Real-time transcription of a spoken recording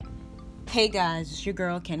Hey guys, it's your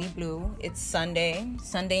girl Kenny Blue. It's Sunday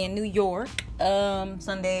in New York.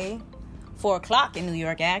 Sunday, 4:00 in New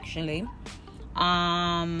York actually.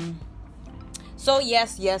 So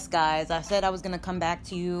yes, guys. I said I was gonna come back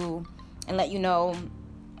to you and let you know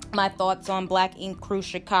my thoughts on Black Ink Crew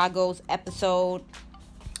Chicago's episode.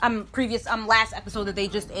 Last episode that they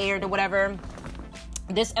just aired or whatever.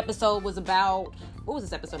 This episode was about. What was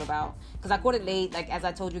this episode about? Because I caught it late. Like as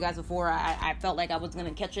I told you guys before, I felt like I was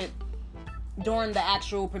gonna catch it during the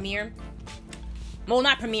actual premiere. Well,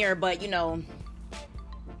 not premiere, but would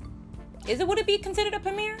it be considered a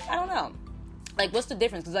premiere? I don't know. Like, what's the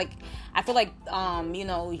difference? Because, I feel like,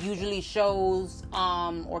 usually shows,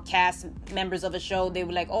 or cast members of a show, they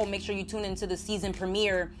were like, oh, make sure you tune into the season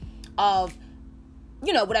premiere of,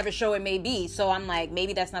 whatever show it may be. So I'm like,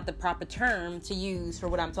 maybe that's not the proper term to use for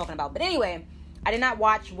what I'm talking about. But anyway, I did not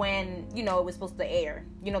watch when, it was supposed to air.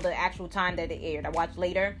 The actual time that it aired. I watched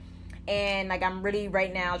later. And, I'm really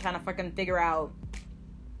right now trying to fucking figure out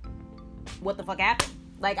what the fuck happened.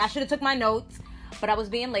 I should have took my notes, but I was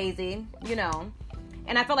being lazy,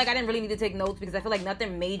 And I felt like I didn't really need to take notes because I feel like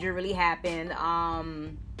nothing major really happened.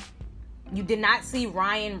 You did not see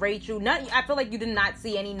Ryan, Rachel. I feel like you did not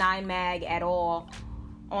see any 9mag at all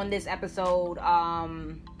on this episode.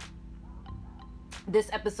 This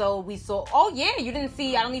episode we saw... Oh, yeah, you didn't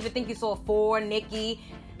see... I don't even think you saw 4, Nikki...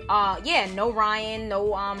 no Ryan,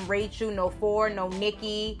 no Rachel, no Ford, no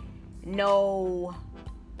Nikki, no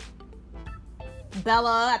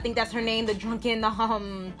Bella. I think that's her name, the drunken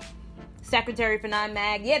secretary for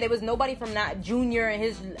 9mag. Yeah, there was nobody from Junior and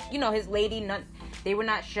his his lady. They were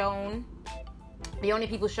not shown. The only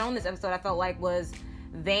people shown this episode I felt like was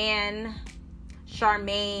Van,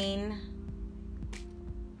 Charmaine,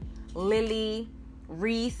 Lily,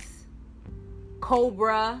 Reese,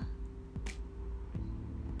 Cobra,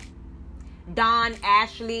 Don,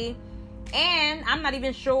 Ashley, and I'm not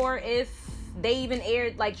even sure if they even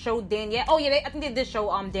aired, showed Danielle. Oh, yeah, I think they did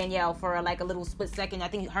show Danielle for, a little split second. I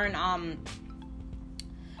think her and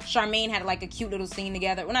Charmaine had, a cute little scene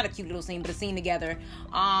together. Well, not a cute little scene, but a scene together.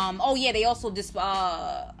 Oh, yeah, they also just,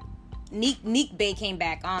 Neek Bay came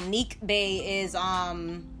back. Neek Bay is,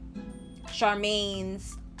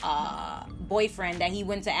 Charmaine's, boyfriend that he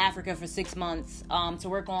went to Africa for 6 months, to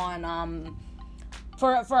work on,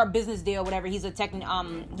 for a business deal, whatever. He's in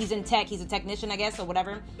tech. He's a technician, I guess, or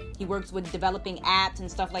whatever. He works with developing apps and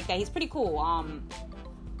stuff like that. He's pretty cool. And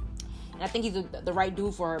I think he's the right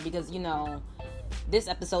dude for her because, this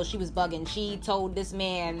episode she was bugging. She told this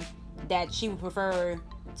man that she would prefer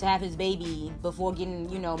to have his baby before getting,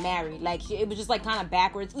 married. It was just kind of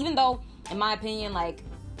backwards. Even though, in my opinion,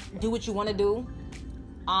 do what you want to do.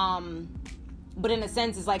 But in a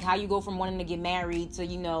sense, it's how you go from wanting to get married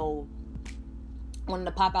to, wanting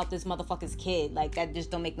to pop out this motherfucker's kid. That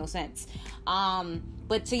just don't make no sense.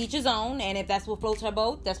 But to each his own, and if that's what floats her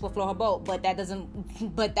boat, that's what floats her boat. But that's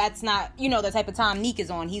not, the type of time Neek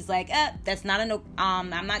is on. He's that's not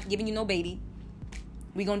I'm not giving you no baby.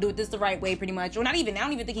 We gonna do this the right way, pretty much. Or not even, I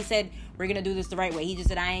don't even think he said we're gonna do this the right way. He just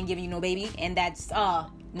said, I ain't giving you no baby, and that's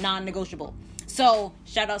non-negotiable. So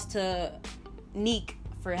shout outs to Neek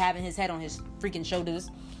for having his head on his freaking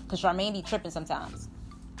shoulders, because Charmaine be tripping sometimes.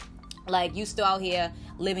 You still out here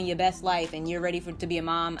living your best life and you're ready to be a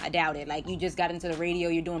mom? I doubt it. You just got into the radio,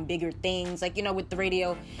 you're doing bigger things. With the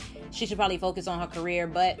radio, she should probably focus on her career.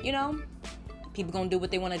 But, people gonna do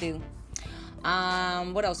what they want to do.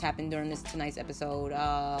 What else happened during tonight's episode?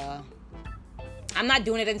 I'm not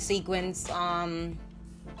doing it in sequence.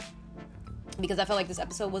 Because I felt like this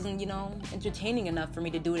episode wasn't, entertaining enough for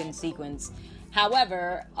me to do it in sequence.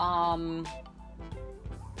 However,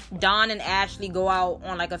 Don and Ashley go out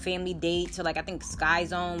on a family date to I think Sky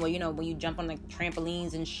Zone, where when you jump on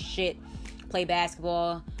trampolines and shit, play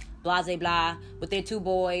basketball, blah blah blah, with their 2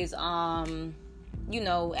 boys. Ashley's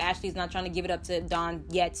not trying to give it up to Don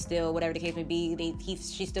yet, still, whatever the case may be.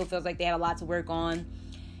 She still feels like they have a lot to work on,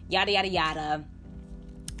 yada yada yada.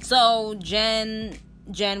 So Jen,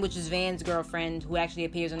 which is Van's girlfriend, who actually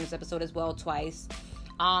appears in this episode as well twice.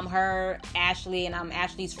 Her, Ashley, and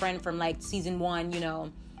Ashley's friend from season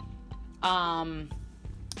 1,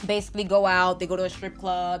 basically go out. They go to a strip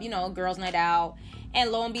club, girls' night out,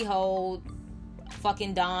 and lo and behold,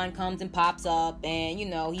 fucking Don comes and pops up, and he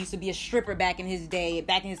used to be a stripper back in his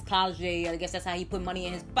college day. I guess that's how he put money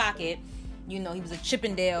in his pocket. He was a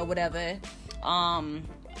Chippendale, whatever.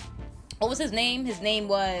 What was his name? His name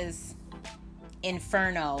was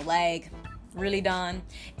Inferno. Really, Don?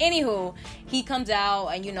 Anywho, he comes out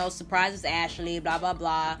and surprises Ashley, blah blah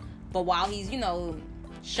blah. But while he's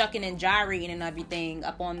shucking and gyrating and everything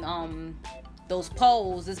up on those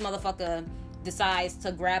poles, this motherfucker decides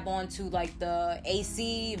to grab onto like the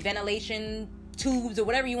AC ventilation tubes or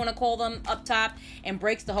whatever you want to call them up top and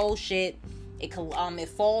breaks the whole shit. It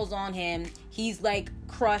falls on him. He's like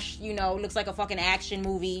crushed, looks like a fucking action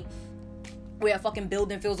movie where a fucking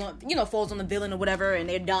building falls on the villain or whatever, and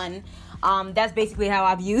they're done. That's basically how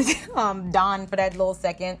I've used Don for that little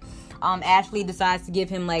second. Ashley decides to give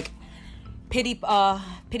him like pity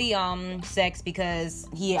sex because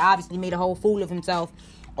he obviously made a whole fool of himself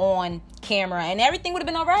on camera, and everything would have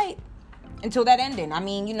been all right until that ending. I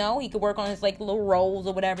mean, he could work on his like little roles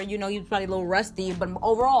or whatever. He was probably a little rusty, but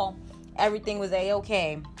overall, everything was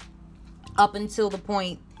a-okay up until the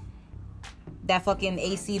point that fucking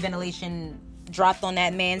AC ventilation dropped on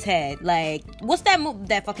that man's head. Like, what's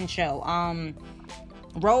that fucking show?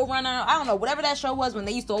 Roadrunner, I don't know, whatever that show was when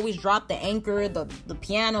they used to always drop the anchor, the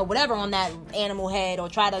piano, whatever on that animal head, or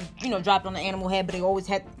try to, drop it on the animal head, but they always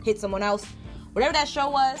hit someone else. Whatever that show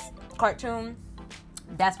was, cartoon,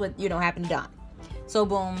 that's what, happened to Don. So,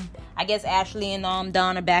 boom, I guess Ashley and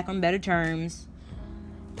Don are back on better terms.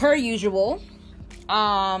 Per usual.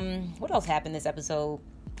 What else happened this episode?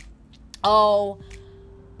 Oh,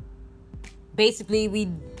 basically we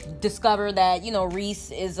discover that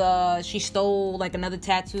Reese is she stole like another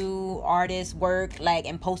tattoo artist's work, like,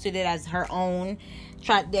 and posted it as her own.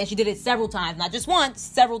 And she did it several times, not just once,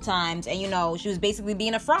 several times. And she was basically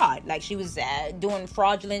being a fraud, like she was doing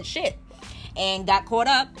fraudulent shit, and got caught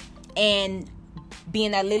up. And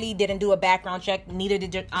being that Lily didn't do a background check, neither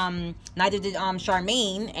did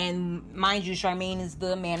Charmaine. And mind you, Charmaine is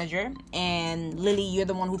the manager, and Lily, you're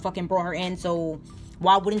the one who fucking brought her in, so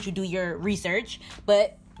why wouldn't you do your research?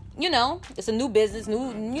 But it's a new business,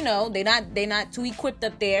 they're not too equipped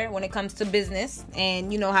up there when it comes to business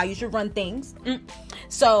and how you should run things.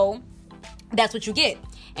 So that's what you get.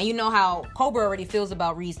 And you know how Cobra already feels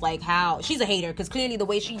about Reese, like how she's a hater, because clearly the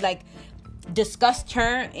way she like discussed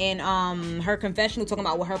her in her confessional, talking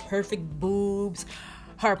about with her perfect boobs,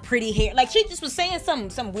 her pretty hair, like she just was saying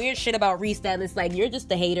some weird shit about Reese that it's like, you're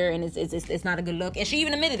just a hater and it's not a good look. And she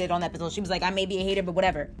even admitted it on that episode. She was like, I may be a hater, but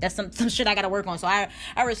whatever, that's some shit I gotta work on. So I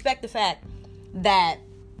respect the fact that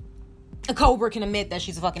Cobra can admit that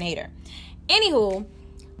she's a fucking hater. Anywho,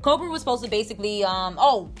 Cobra was supposed to basically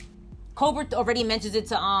Cobra already mentions it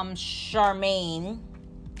to Charmaine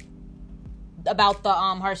about the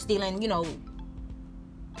her stealing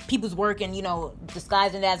people's work and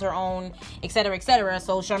disguising it as her own, etc., etc.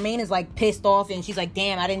 So Charmaine is like pissed off, and she's like,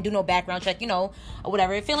 damn, I didn't do no background check, or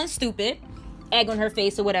whatever, feeling stupid, egg on her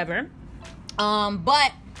face or whatever.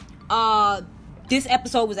 But this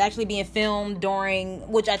episode was actually being filmed during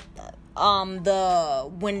when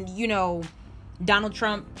Donald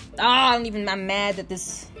Trump, I'm mad that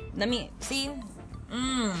this, let me see,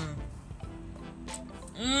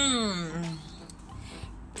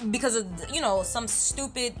 because of some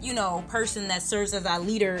stupid person that serves as our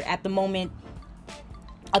leader at the moment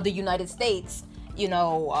of the United States.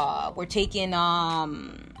 We're taking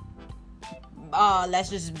let's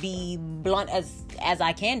just be blunt as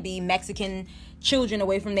I can be, Mexican children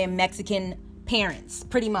away from their Mexican parents,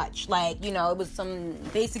 pretty much. Like, it was some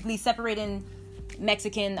basically separating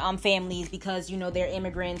Mexican families because they're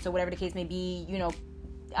immigrants or whatever the case may be,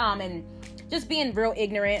 and just being real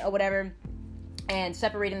ignorant or whatever, and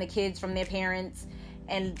separating the kids from their parents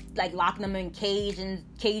and like locking them in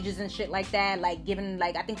cages and shit like that, like giving,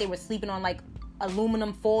 like, I think they were sleeping on like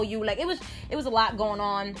aluminum foil. Like it was a lot going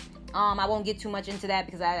on. I won't get too much into that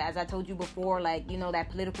because as I told you before, like, that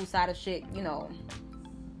political side of shit,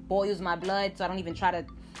 boils my blood, so I don't even try to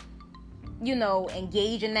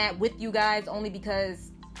engage in that with you guys, only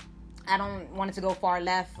because I don't want it to go far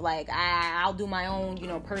left. Like I'll do my own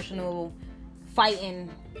personal fighting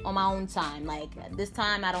on my own time. Like this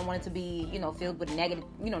time I don't want it to be filled with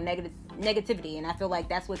negativity, and I feel like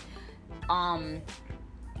that's what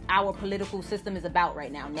our political system is about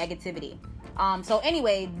right now, negativity. So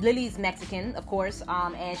anyway, Lily's Mexican, of course,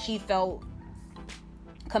 and she felt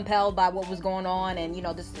compelled by what was going on, and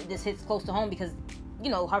this hits close to home because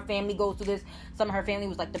her family goes through this. Some of her family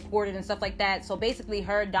was like deported and stuff like that. So basically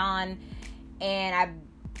her, Don, and I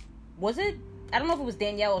don't know if it was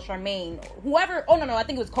Danielle or Charmaine, whoever. Oh, no, I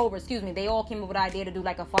think it was Cobra, excuse me. They all came up with the idea to do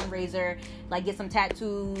like a fundraiser, like get some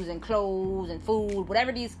tattoos and clothes and food,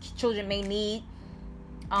 whatever these children may need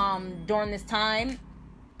during this time.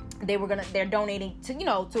 They're donating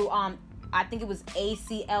to I think it was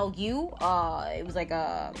ACLU. It was like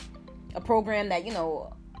a program that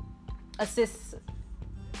assists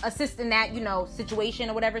in that situation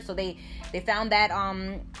or whatever. So they found that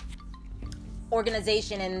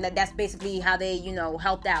organization, and that's basically how they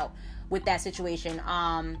helped out with that situation.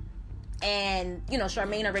 And, you know,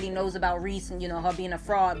 Charmaine already knows about Reese and, you know, her being a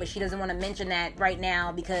fraud, but she doesn't want to mention that right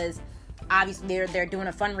now because obviously they're doing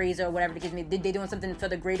a fundraiser or whatever, because they're doing something for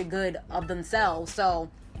the greater good of themselves. So,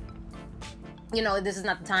 you know, this is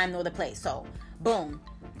not the time nor the place. So, boom.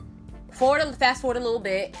 Fast forward a little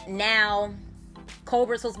bit. Now,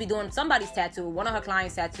 Cobra's supposed to be doing somebody's tattoo, one of her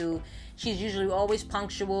clients' tattoo. She's usually always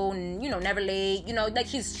punctual and, you know, never late. You know, like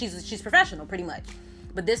she's professional pretty much.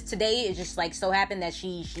 But today it just like so happened that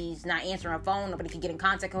she's not answering her phone. Nobody can get in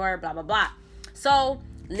contact with her. Blah blah blah. So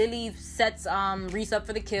Lily sets Reese up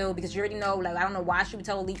for the kill, because you already know, like, I don't know why she would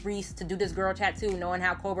tell Reese to do this girl tattoo, knowing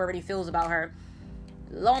how Cobra already feels about her.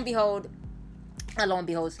 Lo and behold,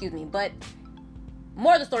 excuse me. But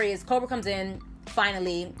more of the story is Cobra comes in.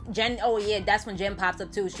 Finally, Jen, that's when Jen pops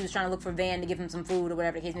up too. She was trying to look for Van to give him some food or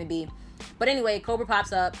whatever the case may be. But anyway, Cobra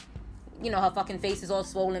pops up. You know, her fucking face is all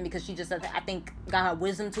swollen because she just, I think, got her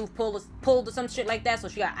wisdom tooth pulled or some shit like that. So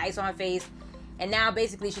she got ice on her face. And now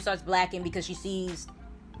basically she starts blacking because she sees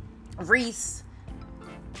Reese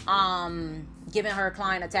giving her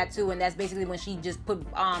client a tattoo. And that's basically when she just put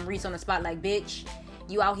Reese on the spot, like, bitch,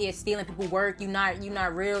 you out here stealing people's work. You not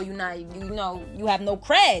real. You have no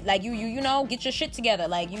cred. Like, you know, get your shit together.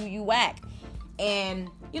 Like, you whack.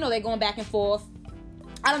 And, you know, they're going back and forth.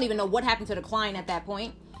 I don't even know what happened to the client at that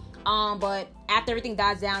point. But after everything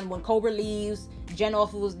dies down, when Cobra leaves, Jen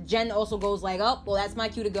also goes like, oh, well, that's my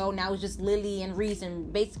cue to go. Now it's just Lily and Reese.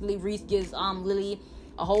 And basically Reese gives Lily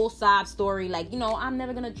a whole sob story. Like, you know, I'm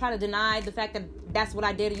never going to try to deny the fact that that's what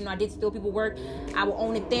I did. You know, I did steal people's work. I will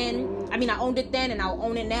own it then. I owned it then and I'll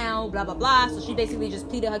own it now. Blah, blah, blah. So she basically just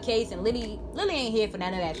pleaded her case. And Lily ain't here for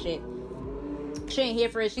none of that shit. She ain't here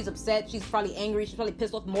for it. She's upset. She's probably angry. She's probably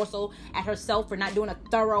pissed off more so at herself for not doing a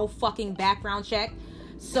thorough fucking background check.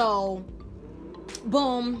 So,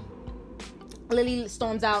 boom. Lily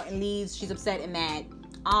storms out and leaves. She's upset and mad.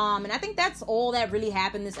 And I think that's all that really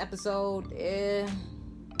happened this episode.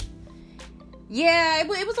 Yeah, it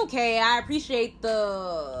was okay. I appreciate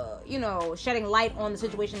the, you know, shedding light on the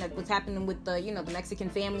situation that was happening with the, you know, the Mexican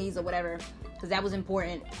families or whatever, because that was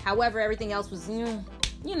important. However, everything else was, you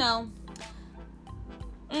know,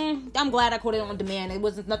 I'm glad I caught it on demand. It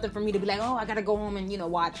wasn't nothing for me to be like, oh, I gotta go home and, you know,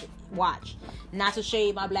 watch. Not to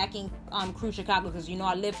shade my Black Ink crew Chicago, because, you know,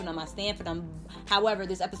 I live for them, I stand for them. However,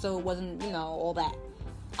 this episode wasn't, you know, all that.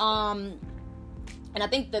 And I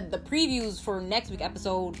think the previews for next week's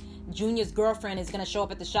episode, Junior's girlfriend is gonna show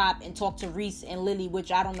up at the shop and talk to Reese and Lily,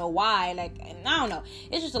 which I don't know why. Like, I don't know.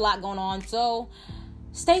 It's just a lot going on. So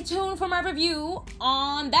stay tuned for my review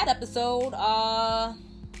on that episode.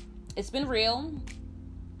 It's been real.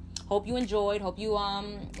 Hope you enjoyed. Hope you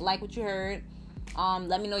like what you heard.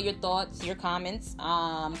 Let me know your thoughts, your comments.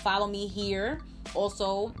 Follow me here.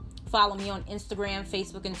 Also, follow me on Instagram,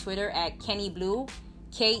 Facebook, and Twitter at Kenny Blue.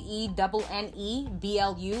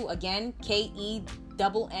 KENNEBLU. Again, KENNEBLU.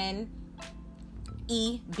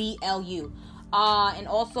 And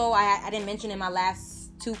also, I didn't mention in my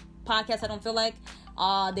last two podcasts, I don't feel like,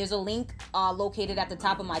 there's a link located at the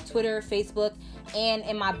top of my Twitter, Facebook, and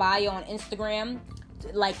in my bio on Instagram.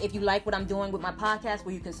 Like, if you like what I'm doing with my podcast,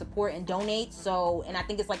 where you can support and donate. So, and I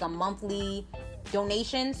think it's like a monthly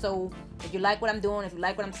donation. So if you like what I'm doing, if you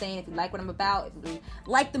like what I'm saying, if you like what I'm about, if you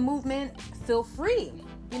like the movement, feel free,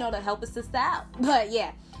 you know, to help assist out. But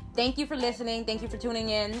yeah, thank you for listening. Thank you for tuning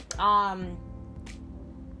in.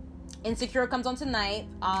 Insecure comes on tonight.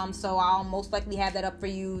 So I'll most likely have that up for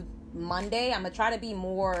you Monday. I'm gonna try to be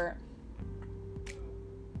more,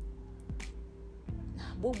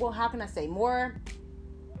 well, how can I say, more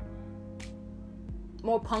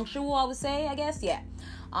punctual, I would say, I guess. Yeah.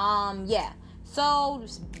 Yeah. So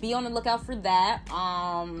just be on the lookout for that.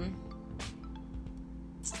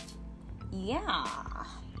 Yeah.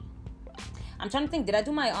 I'm trying to think, did I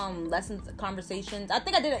do my lessons, conversations? I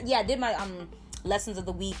think I did. Yeah, I did my lessons of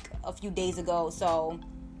the week a few days ago. So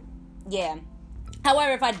yeah.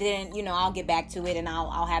 However, if I didn't, you know, I'll get back to it and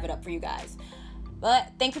I'll have it up for you guys.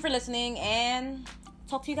 But thank you for listening, and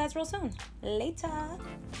talk to you guys real soon. Later.